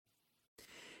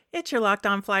It's your Locked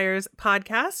On Flyers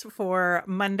podcast for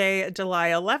Monday, July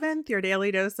 11th, your daily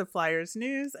dose of Flyers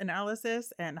news,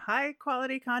 analysis, and high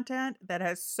quality content that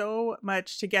has so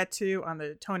much to get to on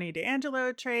the Tony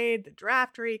DeAngelo trade, the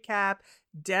draft recap.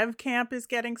 Dev camp is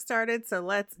getting started, so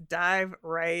let's dive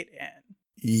right in.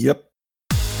 Yep.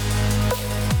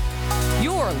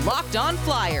 You're Locked On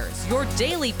Flyers, your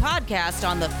daily podcast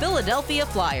on the Philadelphia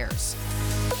Flyers.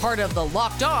 Part of the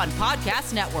Locked On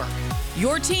Podcast Network.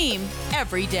 Your team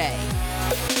every day.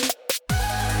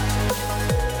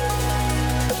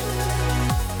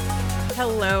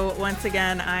 Hello, once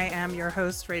again, I am your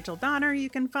host, Rachel Donner. You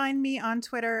can find me on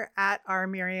Twitter at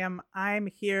rmiriam. I'm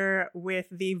here with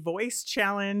the voice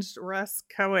challenged Russ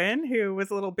Cohen, who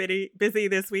was a little busy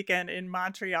this weekend in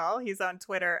Montreal. He's on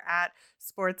Twitter at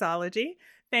Sportsology.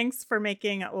 Thanks for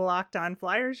making Locked On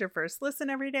Flyers your first listen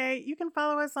every day. You can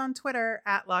follow us on Twitter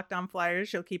at Locked On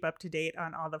Flyers. You'll keep up to date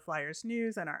on all the Flyers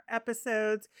news and our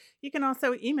episodes. You can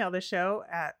also email the show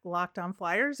at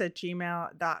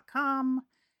lockedonflyers@gmail.com.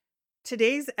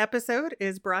 Today's episode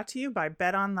is brought to you by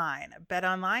BetOnline.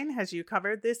 BetOnline has you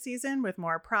covered this season with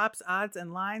more props, odds,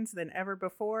 and lines than ever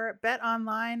before.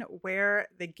 BetOnline, where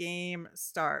the game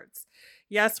starts.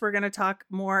 Yes, we're going to talk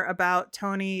more about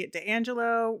Tony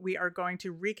DeAngelo. We are going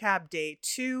to recap day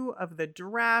 2 of the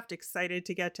draft. Excited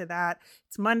to get to that.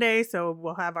 It's Monday, so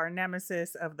we'll have our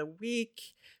nemesis of the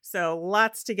week. So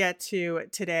lots to get to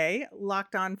today.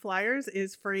 Locked On Flyers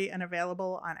is free and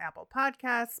available on Apple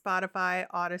Podcasts, Spotify,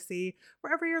 Odyssey,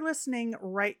 wherever you're listening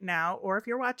right now. Or if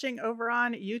you're watching over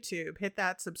on YouTube, hit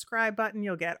that subscribe button.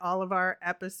 You'll get all of our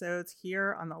episodes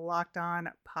here on the Locked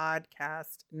On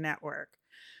Podcast Network.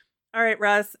 All right,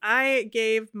 Russ, I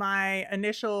gave my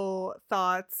initial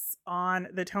thoughts on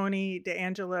the Tony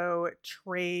DeAngelo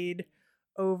trade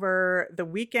over the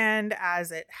weekend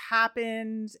as it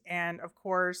happened. And of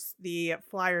course, the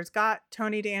Flyers got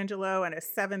Tony DeAngelo and a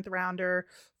 7th rounder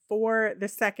for the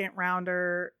 2nd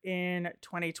rounder in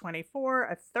 2024,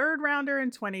 a 3rd rounder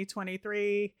in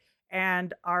 2023,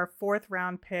 and our 4th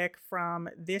round pick from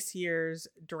this year's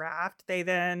draft. They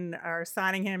then are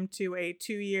signing him to a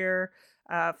 2-year,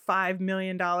 $5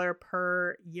 million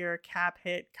per year cap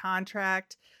hit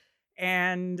contract.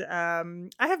 And I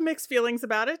have mixed feelings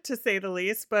about it, to say the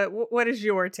least. But what is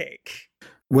your take?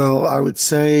 Well, I would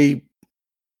say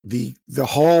the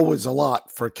haul was a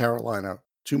lot for Carolina.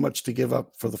 Too much to give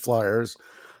up for the Flyers.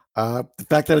 The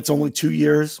fact that it's only 2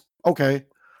 years, okay.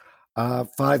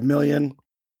 $5 million,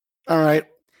 all right.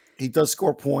 He does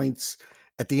score points.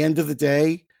 At the end of the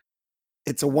day,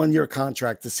 it's a 1-year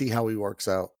contract to see how he works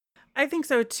out. I think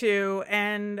so too.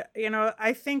 And,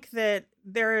 I think that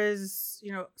there is,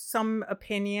 some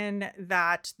opinion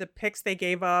that the picks they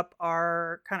gave up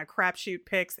are kind of crapshoot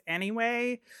picks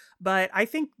anyway. But I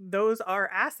think those are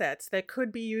assets that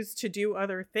could be used to do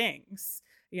other things,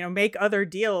 make other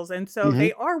deals. And so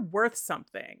they are worth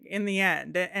something in the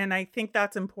end. And I think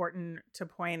that's important to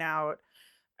point out.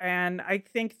 And I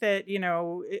think that,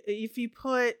 if you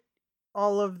put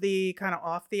all of the kind of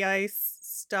off the ice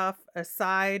stuff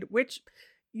aside, which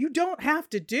you don't have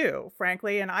to do,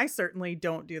 frankly, and I certainly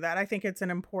don't do that. I think it's an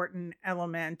important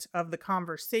element of the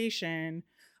conversation,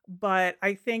 but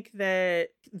I think that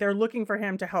they're looking for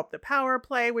him to help the power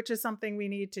play, which is something we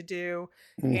need to do.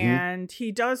 And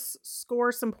he does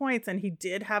score some points, and he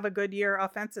did have a good year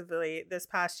offensively this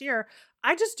past year.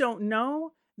 I just don't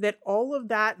know that all of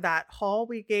that haul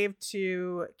we gave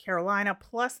to Carolina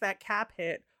plus that cap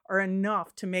hit are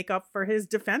enough to make up for his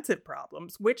defensive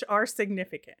problems, which are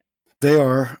significant. They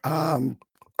are. Are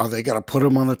they going to put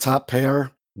him on the top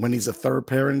pair when he's a third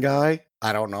pairing guy?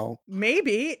 I don't know.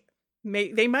 Maybe.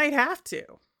 They might have to.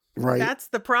 Right. That's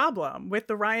the problem with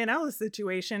the Ryan Ellis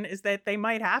situation, is that they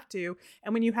might have to.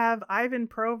 And when you have Ivan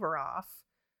Provorov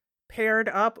paired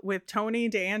up with Tony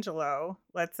DeAngelo,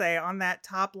 let's say, on that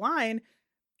top line,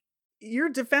 your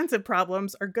defensive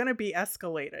problems are going to be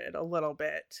escalated a little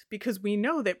bit, because we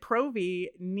know that Provi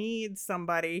needs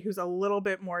somebody who's a little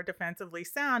bit more defensively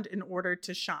sound in order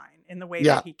to shine in the way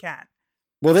that he can.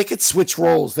 Well, they could switch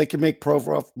roles. They could make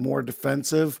Provorov more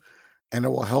defensive and it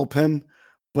will help him.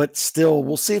 But still,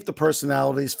 we'll see if the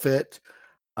personalities fit.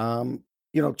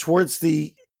 Towards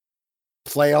the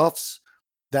playoffs,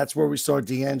 that's where we saw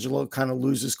DeAngelo kind of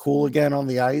lose his cool again on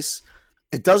the ice.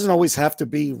 It doesn't always have to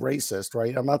be racist,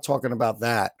 right? I'm not talking about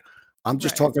that. I'm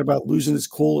just talking about losing his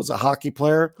cool as a hockey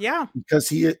player. Yeah. Because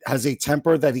he has a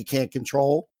temper that he can't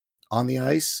control on the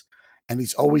ice, and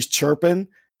he's always chirping.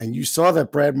 And you saw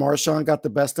that Brad Marchand got the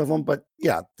best of him, but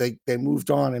yeah, they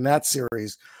moved on in that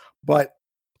series. But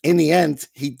in the end,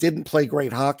 he didn't play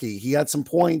great hockey. He had some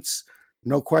points,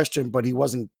 no question, but he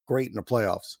wasn't great in the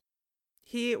playoffs.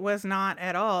 He was not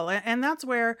at all. And that's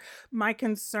where my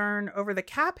concern over the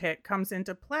cap hit comes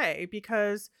into play,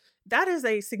 because that is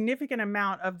a significant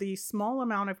amount of the small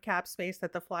amount of cap space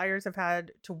that the Flyers have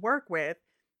had to work with.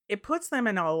 It puts them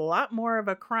in a lot more of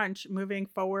a crunch moving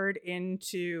forward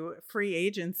into free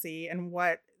agency and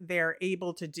what they're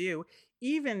able to do.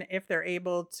 Even if they're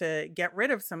able to get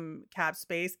rid of some cap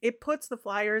space, it puts the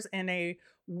Flyers in a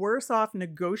worse off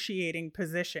negotiating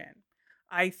position,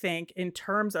 I think, in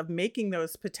terms of making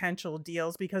those potential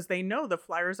deals, because they know the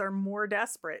Flyers are more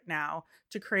desperate now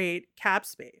to create cap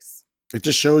space. It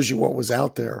just shows you what was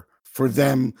out there for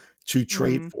them to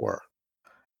trade Mhm. for.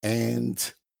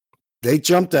 And they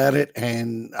jumped at it,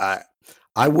 and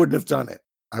I wouldn't have done it.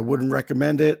 I wouldn't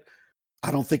recommend it.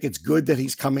 I don't think it's good that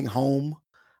he's coming home.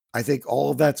 I think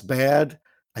all of that's bad.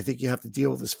 I think you have to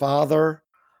deal with his father.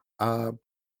 Uh,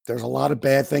 there's a lot of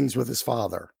bad things with his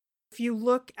father. If you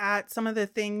look at some of the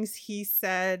things he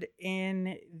said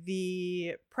in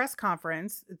the press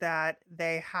conference that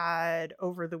they had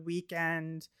over the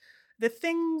weekend, the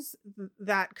things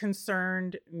that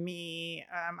concerned me,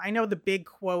 I know the big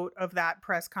quote of that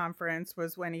press conference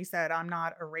was when he said, "I'm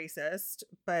not a racist,"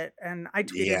 and I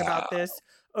tweeted Yeah, about this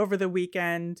over the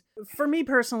weekend. For me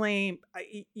personally,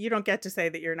 you don't get to say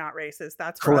that you're not racist.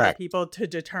 That's for other correct. people to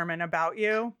determine about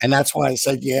you. And that's why I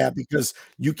said, yeah, because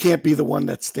you can't be the one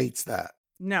that states that.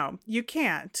 No, you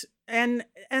can't. And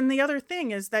the other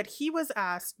thing is that he was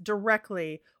asked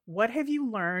directly, what have you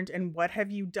learned and what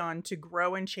have you done to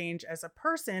grow and change as a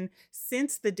person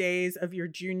since the days of your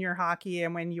junior hockey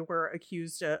and when you were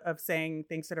accused of saying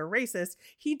things that are racist?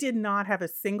 He did not have a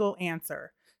single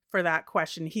answer for that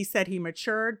question. He said he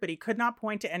matured, but he could not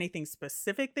point to anything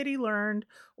specific that he learned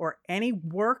or any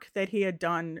work that he had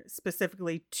done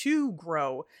specifically to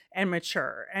grow and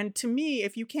mature. And to me,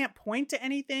 if you can't point to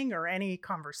anything or any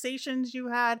conversations you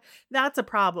had, that's a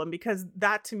problem, because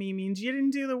that to me means you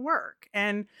didn't do the work.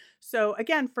 And so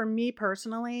again, for me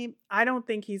personally, I don't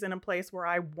think he's in a place where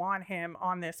I want him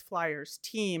on this Flyers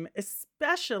team,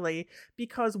 especially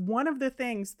because one of the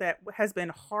things that has been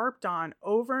harped on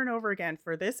over and over again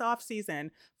for this offseason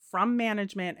from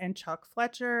management and Chuck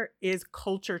Fletcher is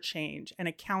culture change and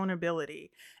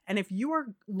accountability. And if you are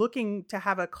looking to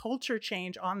have a culture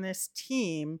change on this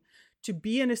team, to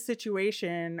be in a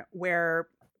situation where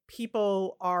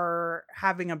people are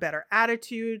having a better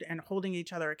attitude and holding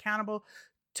each other accountable,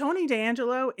 Tony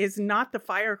DeAngelo is not the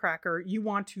firecracker you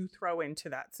want to throw into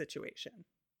that situation.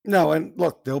 No, and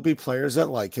look, there'll be players that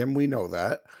like him. We know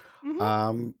that. Mm-hmm.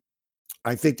 Um,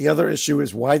 I think the other issue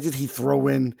is, why did he throw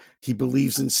in he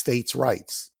believes in states'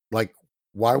 rights? Like,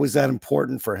 why was that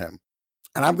important for him?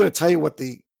 And I'm going to tell you what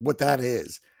that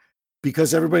is,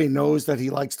 because everybody knows that he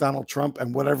likes Donald Trump,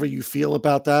 and whatever you feel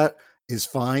about that is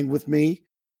fine with me.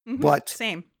 Mm-hmm. But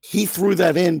Same. he threw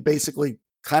that in, basically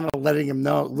kind of letting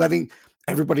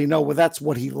everybody know, well, that's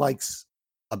what he likes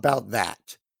about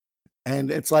that. And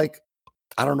it's like,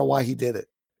 I don't know why he did it.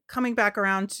 Coming back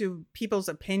around to people's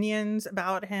opinions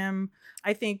about him,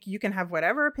 I think you can have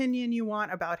whatever opinion you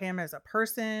want about him as a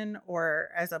person or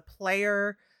as a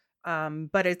player,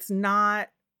 but it's not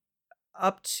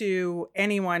up to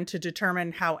anyone to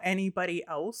determine how anybody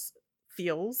else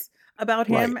feels about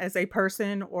him Right. as a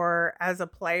person or as a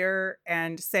player,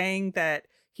 and saying that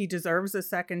he deserves a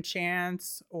second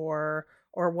chance or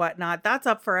whatnot. That's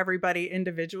up for everybody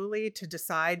individually to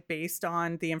decide based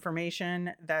on the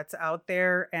information that's out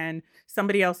there. And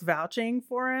somebody else vouching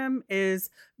for him is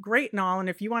great and all. And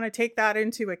if you want to take that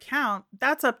into account,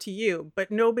 that's up to you. But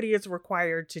nobody is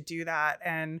required to do that.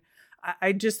 And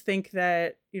I just think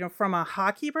that, from a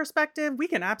hockey perspective, we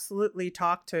can absolutely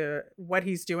talk to what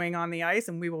he's doing on the ice,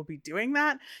 and we will be doing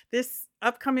that this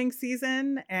upcoming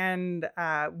season. And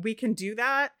we can do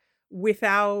that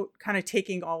without kind of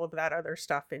taking all of that other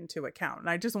stuff into account. And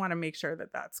I just want to make sure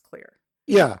that that's clear.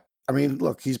 Yeah. I mean,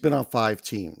 look, he's been on 5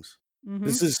 teams. Mm-hmm.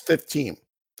 This is his 5th team.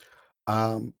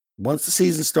 Once the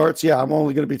season starts, yeah, I'm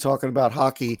only going to be talking about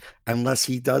hockey unless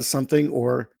he does something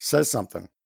or says something.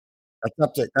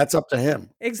 That's up to him.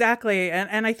 Exactly.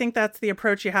 And I think that's the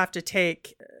approach you have to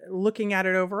take. Looking at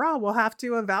it overall, we'll have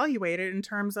to evaluate it in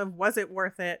terms of, was it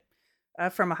worth it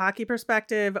from a hockey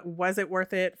perspective? Was it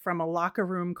worth it from a locker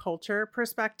room culture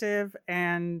perspective?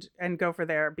 And go for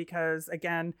there. Because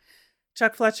again,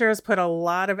 Chuck Fletcher has put a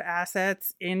lot of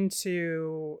assets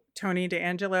into Tony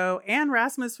DeAngelo and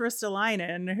Rasmus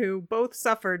Ristolainen, who both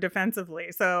suffer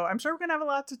defensively. So I'm sure we're going to have a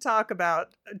lot to talk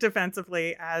about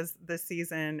defensively as the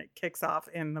season kicks off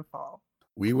in the fall.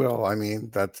 We will. I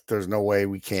mean, there's no way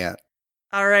we can't.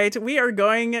 All right, we are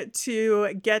going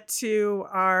to get to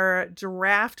our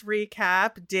draft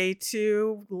recap, day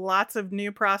 2. Lots of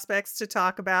new prospects to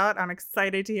talk about. I'm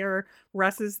excited to hear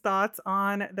Russ's thoughts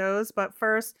on those. But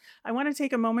first, I want to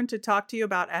take a moment to talk to you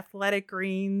about Athletic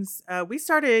Greens. We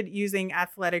started using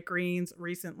Athletic Greens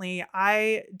recently.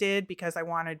 I did because I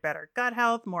wanted better gut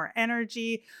health, more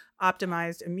energy,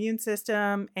 optimized immune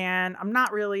system, and I'm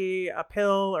not really a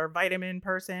pill or vitamin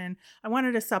person. I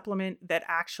wanted a supplement that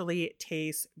actually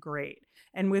tastes great.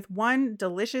 And with one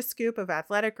delicious scoop of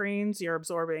Athletic Greens, you're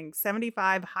absorbing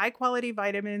 75 high-quality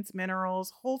vitamins,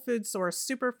 minerals, whole food source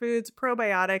superfoods,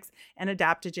 probiotics, and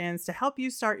adaptogens to help you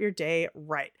start your day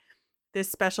right.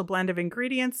 This special blend of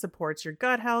ingredients supports your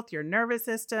gut health, your nervous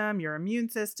system, your immune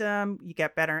system. You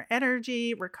get better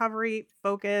energy, recovery,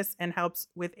 focus, and helps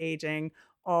with aging.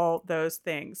 All those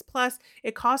things. Plus,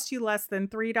 it costs you less than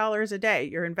 $3 a day.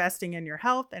 You're investing in your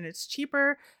health, and it's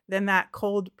cheaper than that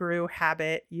cold brew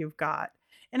habit you've got.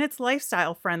 And it's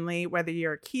lifestyle friendly, whether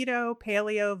you're keto,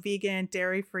 paleo, vegan,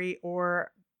 dairy-free,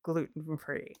 or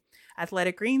gluten-free.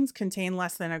 Athletic Greens contain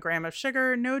less than a gram of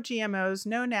sugar, no GMOs,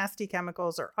 no nasty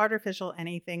chemicals or artificial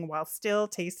anything, while still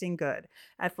tasting good.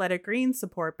 Athletic Greens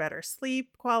support better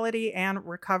sleep quality and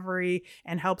recovery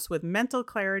and helps with mental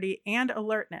clarity and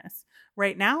alertness.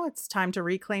 Right now, it's time to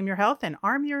reclaim your health and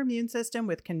arm your immune system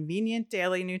with convenient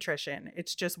daily nutrition.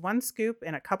 It's just one scoop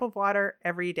in a cup of water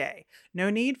every day. No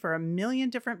need for a million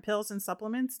different pills and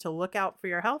supplements to look out for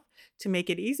your health. To make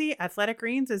it easy, Athletic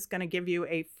Greens is going to give you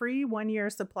a free 1-year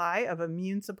supply of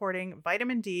immune-supporting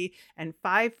vitamin D and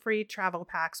 5 free travel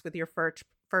packs with your first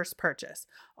purchase.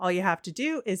 All you have to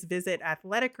do is visit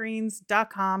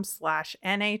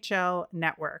athleticgreens.com/NHL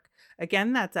network.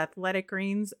 Again, that's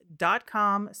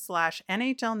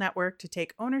athleticgreens.com/NHL network to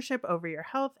take ownership over your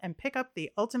health and pick up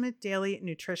the ultimate daily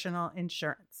nutritional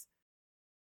insurance.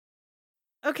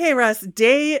 Okay, Russ,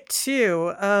 day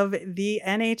 2 of the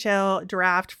NHL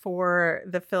draft for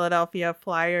the Philadelphia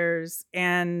Flyers.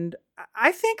 And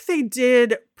I think they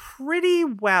did pretty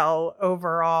well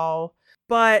overall.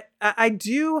 But I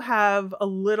do have a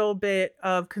little bit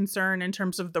of concern in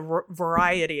terms of the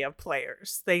variety of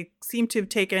players. They seem to have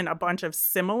taken a bunch of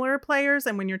similar players.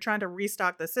 And when you're trying to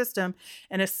restock the system,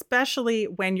 and especially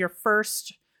when your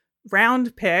first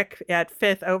round pick at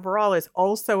 5th overall is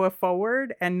also a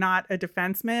forward and not a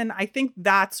defenseman, I think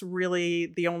that's really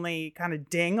the only kind of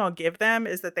ding I'll give them,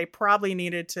 is that they probably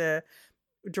needed to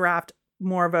draft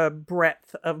more of a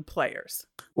breadth of players.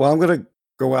 Well, I'm going to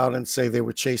go out and say they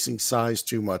were chasing size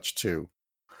too much too.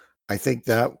 I think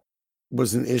that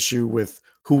was an issue with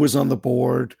who was on the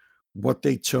board, what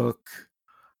they took.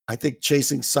 I think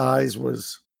chasing size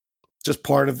was just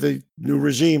part of the new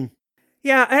regime.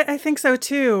 Yeah, I think so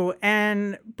too.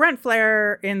 And Brent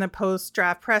Flahr in the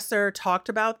post-draft presser talked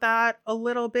about that a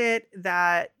little bit,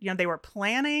 that, they were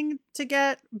planning to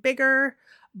get bigger,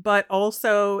 but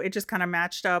also it just kind of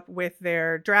matched up with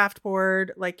their draft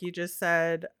board, like you just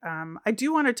said. I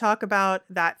do want to talk about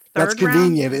that third round. That's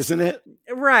convenient, isn't it?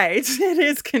 Right. It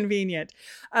is convenient.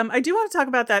 I do want to talk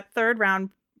about that third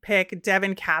round pick,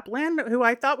 Devin Kaplan, who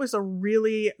I thought was a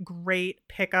really great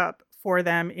pickup for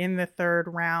them in the third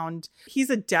round.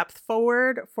 He's a depth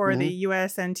forward for the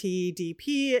USNT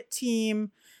DP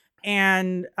team,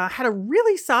 and had a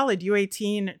really solid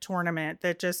U18 tournament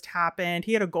that just happened.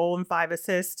 He had a goal and 5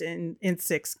 assists in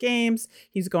 6 games.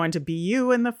 He's going to BU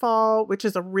in the fall, which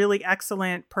is a really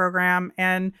excellent program.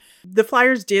 And the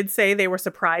Flyers did say they were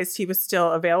surprised he was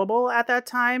still available at that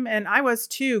time. And I was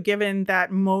too, given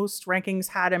that most rankings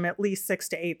had him at least 6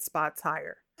 to 8 spots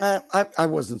higher. I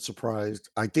wasn't surprised.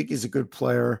 I think he's a good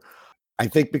player. I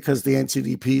think because the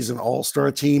NCDP is an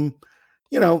all-star team,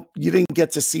 you didn't get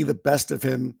to see the best of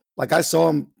him. Like, I saw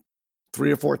him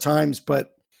 3 or 4 times,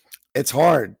 but it's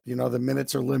hard. The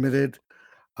minutes are limited.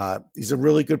 He's a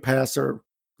really good passer.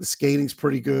 The skating's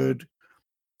pretty good.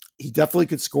 He definitely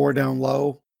could score down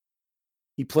low.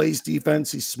 He plays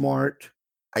defense. He's smart.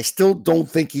 I still don't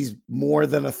think he's more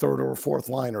than a 3rd or a 4th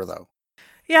liner, though.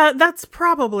 Yeah, that's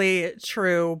probably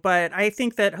true, but I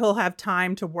think that he'll have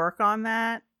time to work on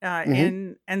that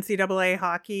in NCAA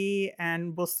hockey,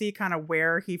 and we'll see kind of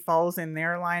where he falls in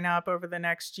their lineup over the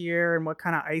next year and what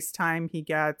kind of ice time he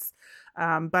gets.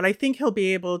 But I think he'll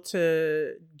be able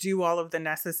to do all of the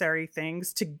necessary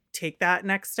things to take that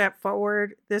next step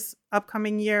forward this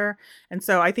upcoming year. And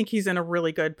so I think he's in a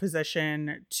really good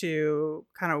position to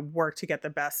kind of work to get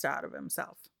the best out of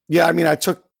himself. Yeah, I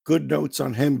took good notes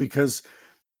on him because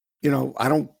I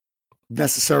don't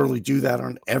necessarily do that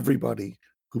on everybody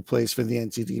who plays for the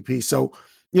NCDP. So,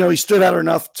 he stood out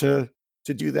enough to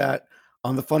do that.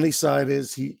 On the funny side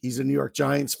is he's a New York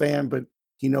Giants fan, but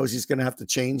he knows he's going to have to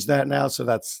change that now. So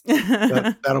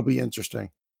that'll be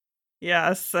interesting.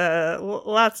 Yes,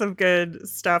 lots of good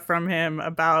stuff from him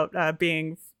about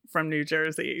being from New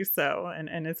Jersey, so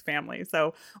and his family.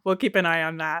 So we'll keep an eye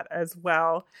on that as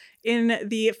well. In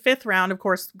the fifth round, of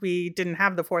course, we didn't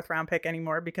have the fourth round pick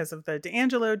anymore because of the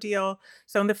D'Angelo deal.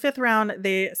 So in the fifth round,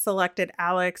 they selected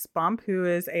Alex Bump, who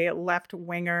is a left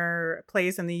winger,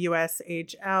 plays in the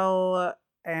USHL,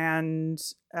 and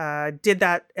did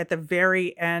that at the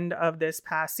very end of this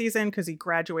past season because he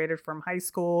graduated from high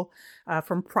school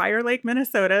from Prior Lake,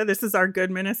 Minnesota. This is our good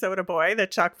Minnesota boy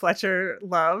that Chuck Fletcher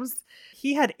loves.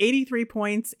 He had 83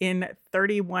 points in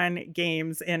 31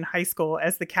 games in high school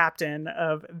as the captain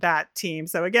of that team.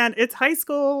 So again, it's high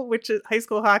school, which is high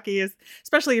school hockey is,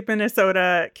 especially in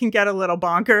Minnesota, can get a little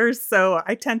bonkers. So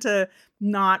I tend to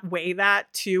not weigh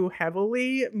that too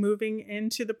heavily moving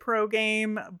into the pro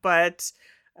game. But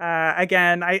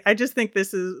again, I just think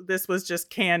this was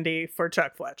just candy for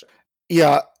Chuck Fletcher.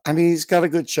 Yeah, I mean, he's got a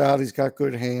good shot. He's got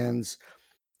good hands.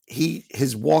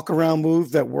 His walk around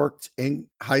move that worked in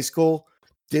high school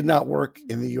did not work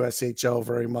in the USHL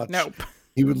very much. Nope.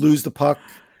 He would lose the puck.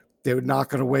 They would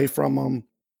knock it away from him.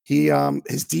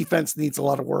 His defense needs a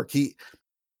lot of work.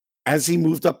 As he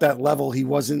moved up that level, he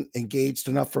wasn't engaged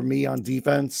enough for me on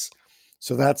defense.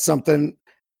 So that's something.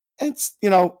 It's,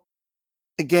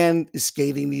 again, his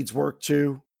skating needs work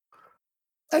too.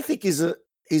 I think he's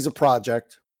a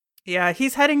project. Yeah,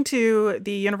 he's heading to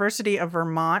the University of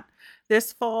Vermont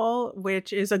this fall,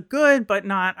 which is a good but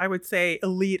not, I would say,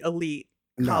 elite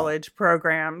college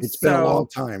program. It's been a long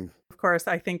time. Of course,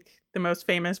 I think the most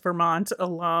famous Vermont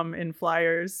alum in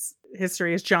Flyers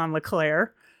history is John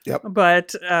LeClair. Yep.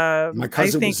 But my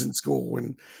cousin was in school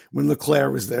when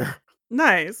LeClair was there.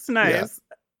 Nice. Yeah.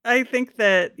 I think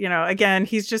that, again,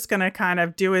 he's just going to kind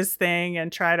of do his thing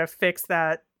and try to fix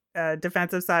that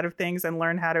defensive side of things and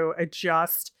learn how to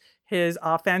adjust his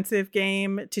offensive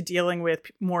game to dealing with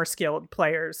more skilled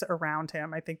players around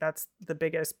him. I think that's the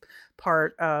biggest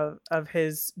part of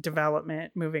his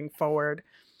development moving forward.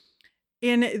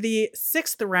 In the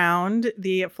sixth round,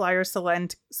 the Flyers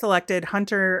selected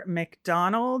Hunter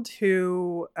McDonald,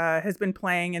 who has been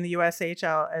playing in the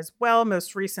USHL as well,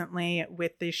 most recently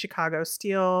with the Chicago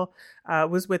Steel,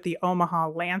 was with the Omaha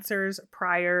Lancers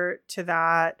prior to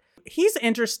that. He's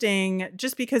interesting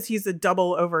just because he's a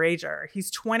double overager.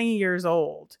 He's 20 years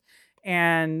old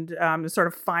and sort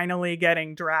of finally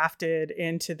getting drafted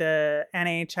into the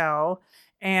NHL.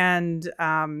 And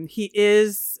he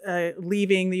is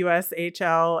leaving the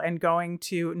USHL and going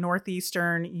to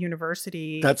Northeastern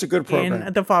University. That's a good program.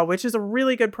 In the fall, which is a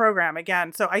really good program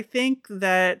again. So I think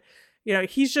that,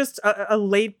 he's just a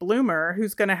late bloomer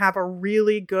who's going to have a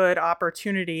really good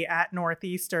opportunity at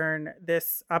Northeastern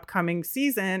this upcoming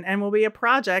season and will be a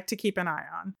project to keep an eye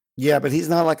on. Yeah, but he's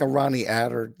not like a Ronnie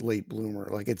Adder late bloomer.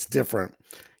 Like, it's different.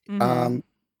 Mm-hmm.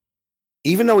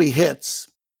 Even though he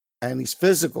hits and he's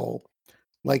physical,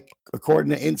 like according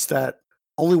to Instat,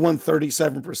 only won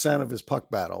 37% of his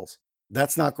puck battles.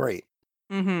 That's not great.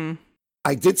 Mm-hmm.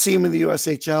 I did see him in the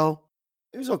USHL.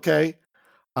 He was okay.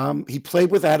 He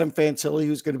played with Adam Fantilli,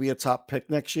 who's going to be a top pick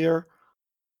next year.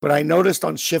 But I noticed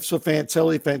on shifts with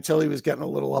Fantilli was getting a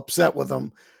little upset with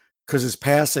him because his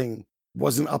passing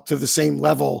wasn't up to the same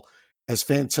level as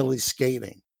Fantilli's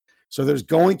skating. So there's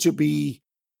going to be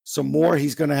some more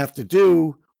he's going to have to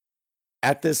do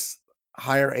at this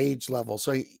higher age level.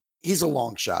 So he's a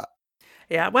long shot.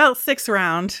 Yeah, well, sixth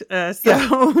round. So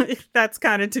yeah. That's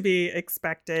kind of to be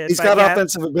expected. He's got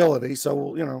offensive ability.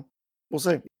 So, we'll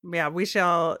see. Yeah, we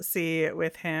shall see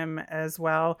with him as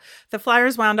well. The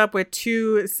Flyers wound up with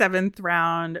 2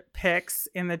 7th-round picks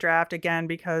in the draft, again,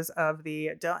 because of the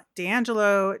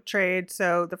D'Angelo trade.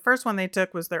 So the first one they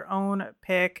took was their own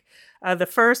pick. The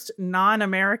first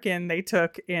non-American they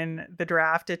took in the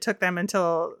draft. It took them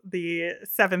until the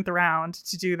 7th round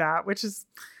to do that, which is,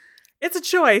 it's a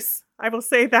choice. I will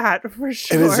say that for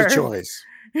sure. It is a choice.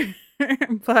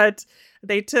 But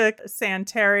they took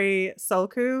Santeri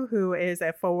Sulku, who is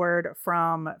a forward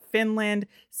from Finland,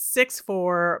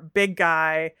 6'4", big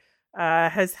guy,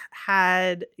 has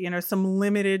had, some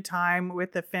limited time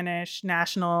with the Finnish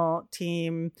national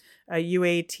team,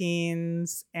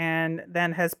 U18s, and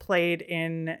then has played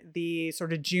in the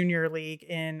sort of junior league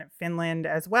in Finland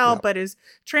as well, but is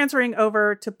transferring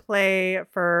over to play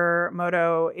for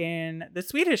Modo in the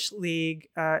Swedish league,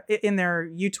 in their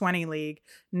U20 league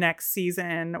next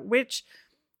season, which,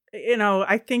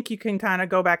 I think you can kind of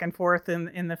go back and forth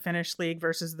in the Finnish league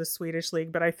versus the Swedish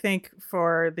league. But I think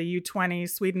for the U20,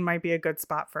 Sweden might be a good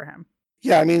spot for him.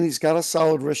 Yeah, I mean, he's got a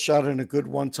solid wrist shot and a good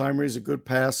one-timer. He's a good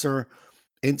passer.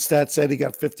 Instat said he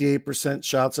got 58%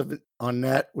 shots on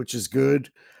net, which is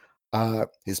good.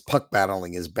 His puck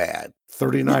battling is bad,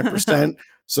 39%.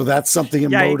 So that's something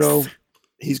in Moto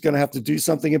he's going to have to do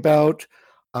something about.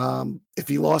 If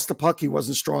he lost the puck, he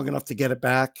wasn't strong enough to get it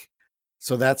back.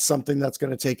 So that's something that's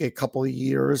going to take a couple of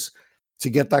years to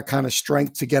get that kind of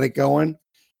strength to get it going.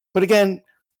 But again,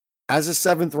 as a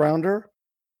 7th rounder,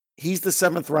 he's the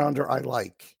 7th rounder I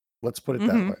like. Let's put it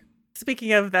that way.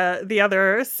 Speaking of the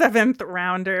other 7th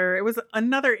rounder, it was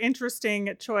another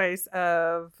interesting choice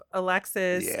of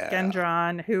Alexis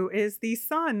Gendron, who is the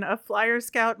son of Flyer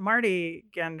scout Marty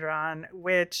Gendron,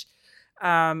 which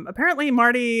apparently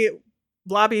Marty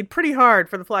lobbied pretty hard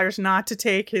for the Flyers not to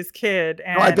take his kid.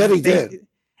 And I bet he did.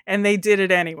 And they did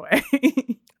it anyway.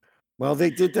 Well, they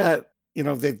did that.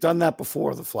 They've done that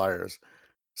before, the Flyers.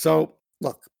 So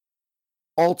look,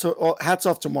 hats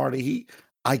off to Marty.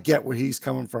 I get where he's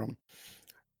coming from.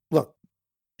 Look,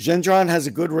 Gendron has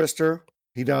a good wrister.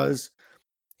 He does.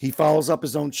 He follows up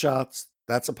his own shots.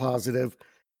 That's a positive.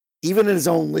 Even in his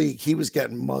own league, he was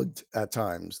getting mugged at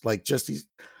times. And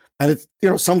it's,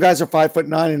 some guys are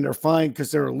 5'9" and they're fine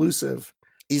because they're elusive.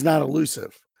 He's not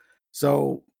elusive.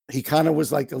 So he kind of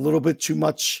was like a little bit too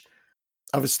much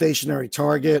of a stationary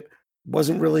target.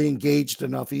 Wasn't really engaged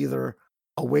enough either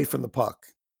away from the puck.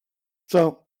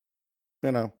 So,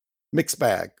 mixed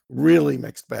bag, really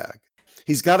mixed bag.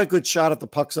 He's got a good shot at the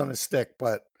pucks on his stick,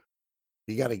 but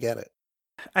you got to get it.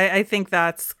 I think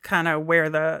that's kind of where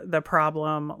the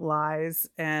problem lies.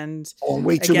 And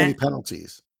way too many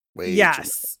penalties.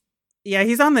 Yes. Yeah,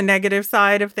 he's on the negative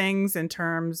side of things in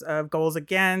terms of goals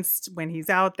against when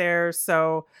he's out there.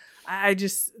 So I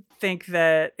just think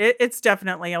that it's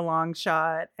definitely a long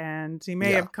shot, and he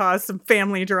may have caused some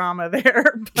family drama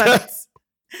there. But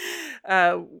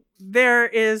there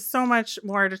is so much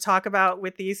more to talk about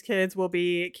with these kids. We'll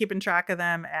be keeping track of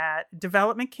them at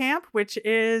development camp, which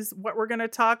is what we're going to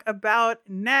talk about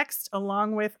next,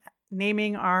 along with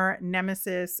naming our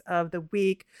nemesis of the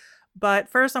week. But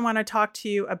first, I want to talk to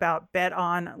you about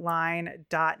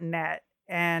betonline.net.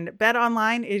 And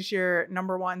BetOnline is your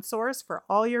number one source for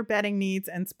all your betting needs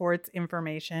and sports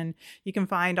information. You can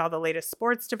find all the latest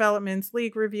sports developments,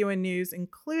 league review, and news,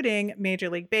 including Major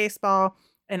League Baseball,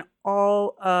 and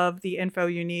all of the info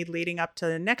you need leading up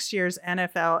to next year's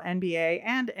NFL, NBA,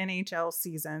 and NHL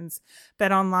seasons.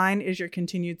 BetOnline is your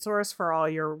continued source for all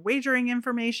your wagering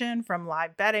information, from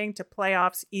live betting to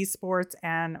playoffs, esports,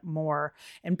 and more.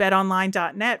 And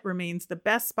BetOnline.net remains the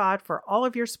best spot for all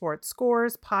of your sports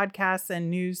scores, podcasts, and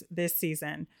news this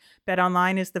season.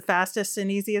 BetOnline is the fastest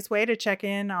and easiest way to check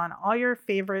in on all your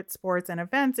favorite sports and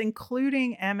events,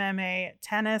 including MMA,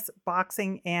 tennis,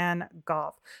 boxing, and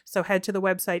golf. So head to the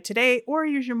website today or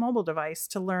use your mobile device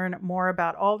to learn more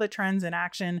about all the trends in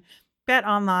action.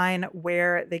 BetOnline,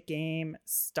 where the game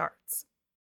starts.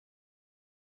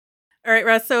 All right,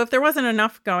 Russ. So if there wasn't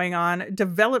enough going on,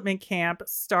 development camp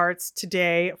starts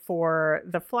today for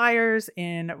the Flyers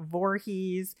in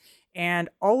Voorhees. And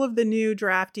all of the new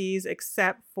draftees,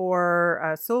 except for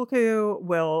Sulku,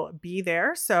 will be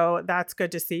there. So that's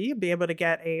good to see. Be able to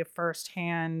get a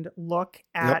firsthand look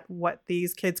at what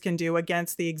these kids can do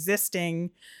against the existing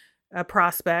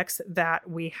prospects that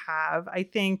we have. I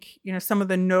think, some of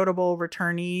the notable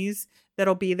returnees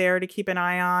that'll be there to keep an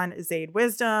eye on: Zaid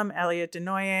Wisdom, Elliot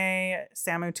Denoye,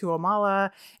 Samu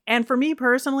Tuomala. And for me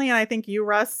personally, and I think you,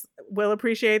 Russ, will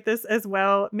appreciate this as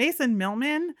well, Mason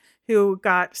Millman, who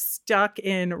got stuck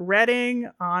in Reading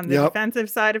on the defensive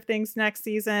side of things next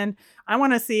season. I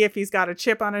want to see if he's got a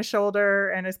chip on his shoulder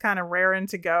and is kind of raring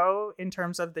to go in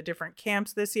terms of the different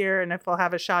camps this year, and if he'll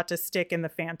have a shot to stick in the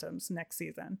Phantoms next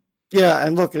season. Yeah,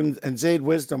 and look, and Zaid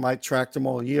Wisdom, I tracked him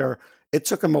all year. It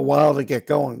took him a while to get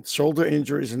going. Shoulder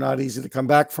injuries are not easy to come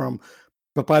back from,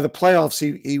 but by the playoffs,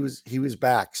 he was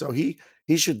back. So he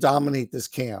should dominate this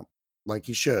camp like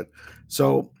he should.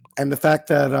 So, and the fact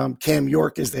that Cam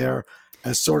York is there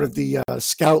as sort of the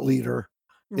scout leader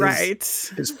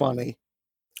is funny.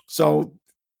 So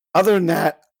other than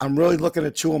that, I'm really looking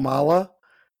at Tuomala.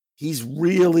 He's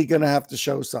really going to have to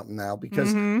show something now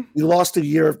because he lost a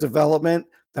year of development.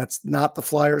 That's not the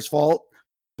Flyers' fault,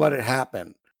 but it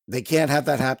happened. They can't have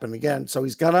that happen again. So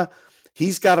he's got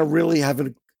to really have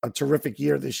a terrific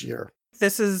year this year.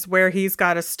 This is where he's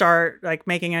got to start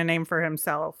making a name for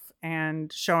himself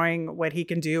and showing what he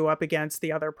can do up against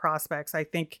the other prospects. I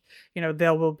think,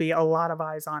 there will be a lot of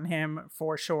eyes on him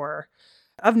for sure.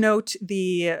 Of note,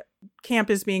 the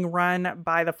camp is being run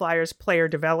by the Flyers player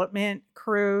development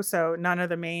crew, so none of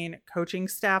the main coaching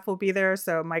staff will be there.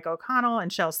 So Mike O'Connell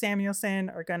and Shel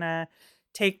Samuelson are going to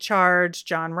take charge.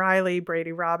 John Riley,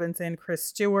 Brady Robinson, Chris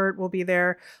Stewart will be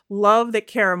there. Love that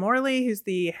Kara Morley, who's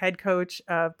the head coach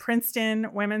of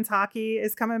Princeton women's hockey,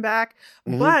 is coming back.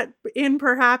 Mhm. But in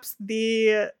perhaps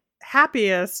the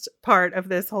happiest part of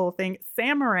this whole thing,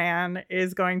 Sam Moran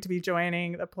is going to be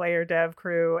joining the player dev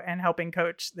crew and helping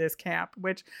coach this camp,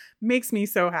 which makes me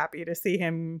so happy to see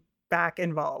him back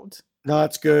involved. No,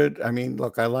 that's good. I mean,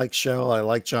 look, I like Shell. I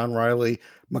like John Riley.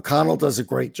 McConnell does a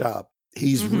great job.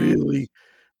 He's really,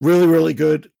 really, really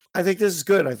good. I think this is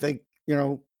good. I think,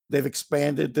 they've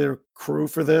expanded their crew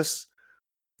for this.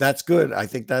 That's good. I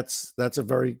think that's a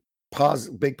very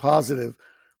big positive.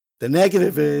 The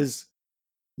negative is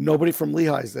nobody from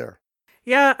Lehigh's there.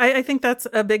 Yeah, I think that's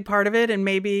a big part of it. And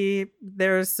maybe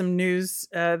there's some news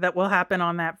that will happen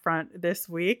on that front this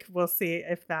week. We'll see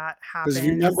if that happens. Because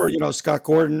you remember, Scott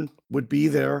Gordon would be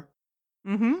there.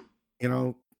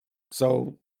 Mm-hmm.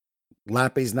 So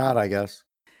Lappy's not, I guess.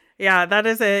 Yeah, that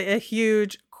is a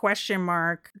huge question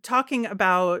mark. Talking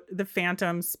about the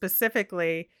Phantoms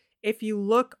specifically, if you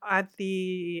look at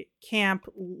the camp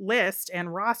list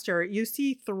and roster, you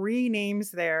see 3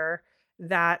 names there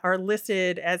that are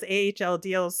listed as AHL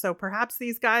deals. So perhaps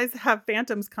these guys have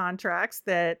Phantoms contracts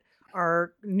that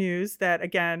are news that,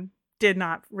 again, did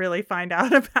not really find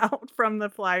out about from the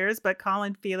Flyers. But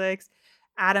Colin Felix,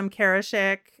 Adam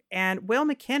Karashik, and Will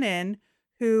McKinnon,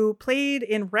 who played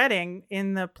in Reading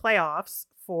in the playoffs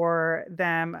for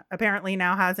them, apparently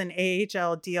now has an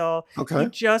AHL deal. Okay. He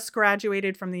just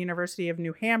graduated from the University of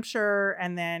New Hampshire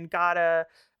and then got a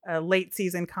late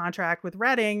season contract with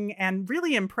Reading and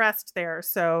really impressed there.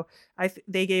 So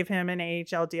they gave him an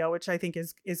AHL deal, which I think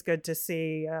is good to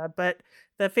see. But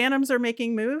the Phantoms are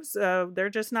making moves.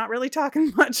 They're just not really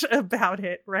talking much about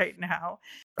it right now.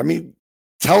 I mean,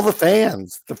 tell the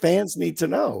fans. The fans need to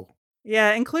know.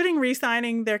 Yeah, including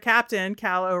re-signing their captain,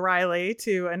 Cal O'Reilly,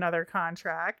 to another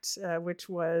contract, which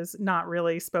was not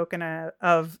really spoken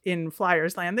of in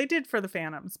Flyers land. They did for the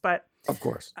Phantoms, but of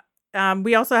course.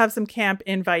 We also have some camp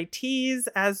invitees,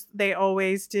 as they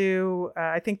always do.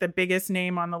 I think the biggest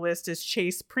name on the list is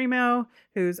Chase Primo,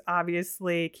 who's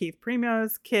obviously Keith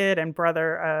Primo's kid and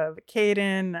brother of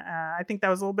Caden. I think that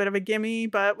was a little bit of a gimme,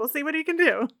 but we'll see what he can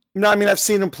do. No, I mean, I've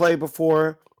seen him play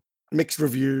before. Mixed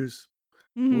reviews.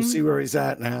 We'll see where he's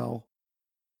at now.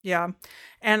 Yeah.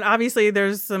 And obviously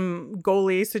there's some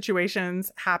goalie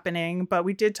situations happening, but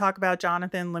we did talk about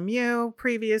Jonathan Lemieux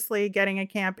previously getting a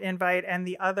camp invite. And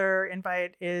the other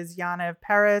invite is Yaniv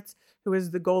Peretz, who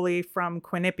is the goalie from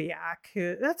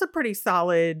Quinnipiac. That's a pretty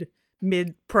solid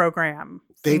mid-program.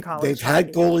 They've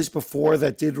had goalies before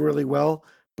that did really well,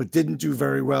 but didn't do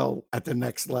very well at the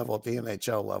next level, at the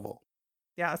NHL level.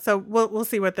 Yeah. So we'll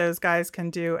see what those guys can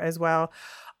do as well.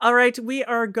 All right, we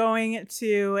are going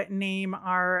to name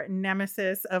our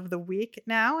nemesis of the week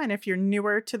now. And if you're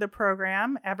newer to the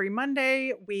program, every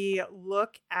Monday we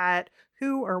look at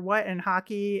who or what in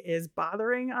hockey is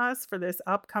bothering us for this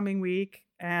upcoming week.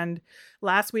 And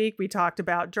last week we talked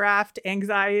about draft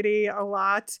anxiety a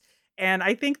lot. And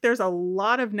I think there's a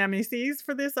lot of nemesis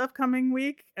for this upcoming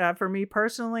week. For me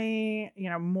personally,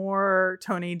 more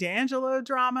Tony D'Angelo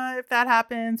drama if that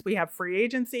happens. We have free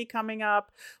agency coming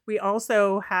up. We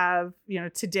also have,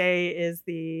 today is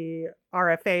the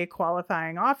RFA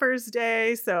qualifying offers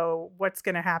day. So what's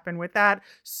going to happen with that?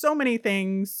 So many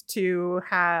things to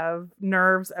have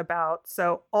nerves about.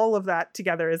 So all of that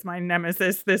together is my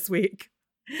nemesis this week.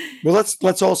 Well,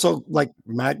 let's also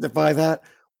magnify that.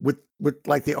 With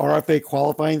like the RFA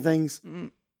qualifying things,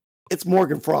 It's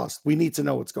Morgan Frost. We need to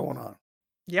know what's going on.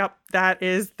 Yep, that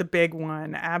is the big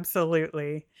one.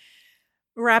 Absolutely.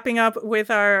 Wrapping up with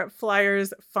our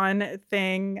Flyers fun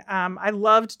thing. I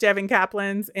loved Devin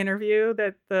Kaplan's interview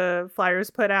that the Flyers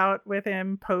put out with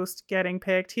him post getting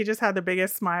picked. He just had the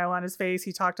biggest smile on his face.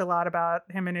 He talked a lot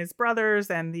about him and his brothers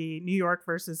and the New York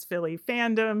versus Philly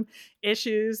fandom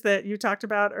issues that you talked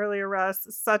about earlier,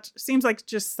 Russ. Seems like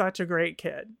just such a great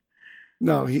kid.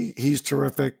 No, he's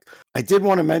terrific. I did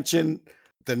want to mention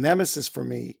the nemesis for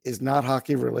me is not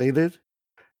hockey related.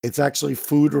 It's actually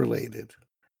food related.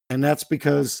 And that's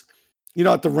because,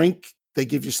 at the rink, they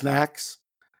give you snacks.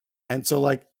 And so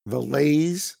the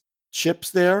Lay's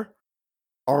chips there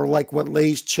are like what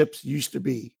Lay's chips used to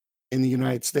be in the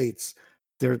United States.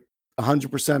 They're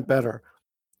 100% better.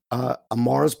 A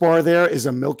Mars bar there is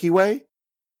a Milky Way.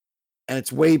 And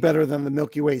it's way better than the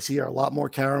Milky Ways here. A lot more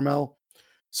caramel.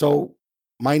 So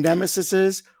my nemesis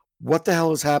is, what the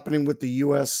hell is happening with the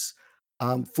U.S.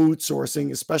 Food sourcing,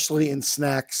 especially in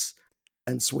snacks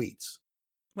and sweets?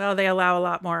 Well, they allow a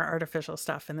lot more artificial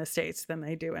stuff in the States than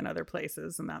they do in other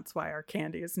places. And that's why our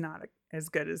candy is not as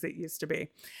good as it used to be.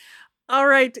 All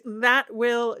right, that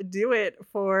will do it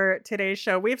for today's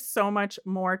show. We have so much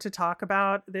more to talk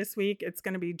about this week. It's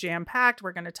going to be jam-packed.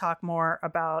 We're going to talk more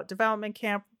about development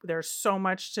camp. There's so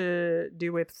much to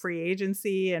do with free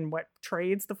agency and what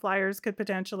trades the Flyers could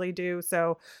potentially do.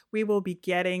 So we will be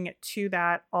getting to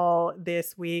that all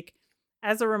this week.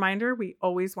 As a reminder, we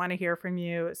always want to hear from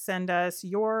you. Send us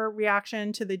your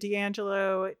reaction to the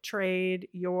DeAngelo trade,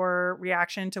 your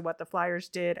reaction to what the Flyers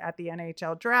did at the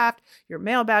NHL draft, your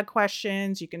mailbag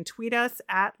questions. You can tweet us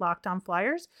at Locked On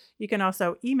Flyers. You can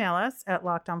also email us at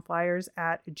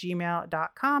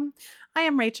lockedonflyers@gmail.com. I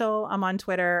am Rachel. I'm on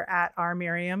Twitter at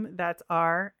rmiriam. That's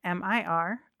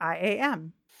RMIRIAM.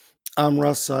 I'm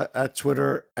Russ at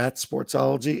Twitter at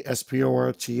Sportsology,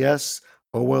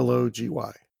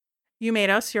 SPORTSOLOGY. You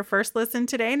made us your first listen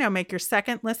today. Now make your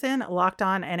second listen Locked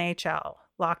On NHL.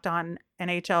 Locked On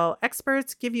NHL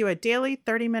experts give you a daily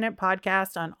 30-minute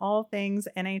podcast on all things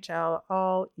NHL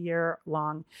all year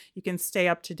long. You can stay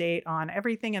up to date on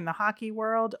everything in the hockey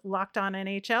world. Locked On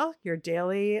NHL, your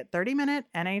daily 30-minute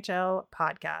NHL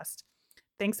podcast.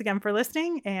 Thanks again for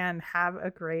listening and have a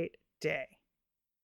great day.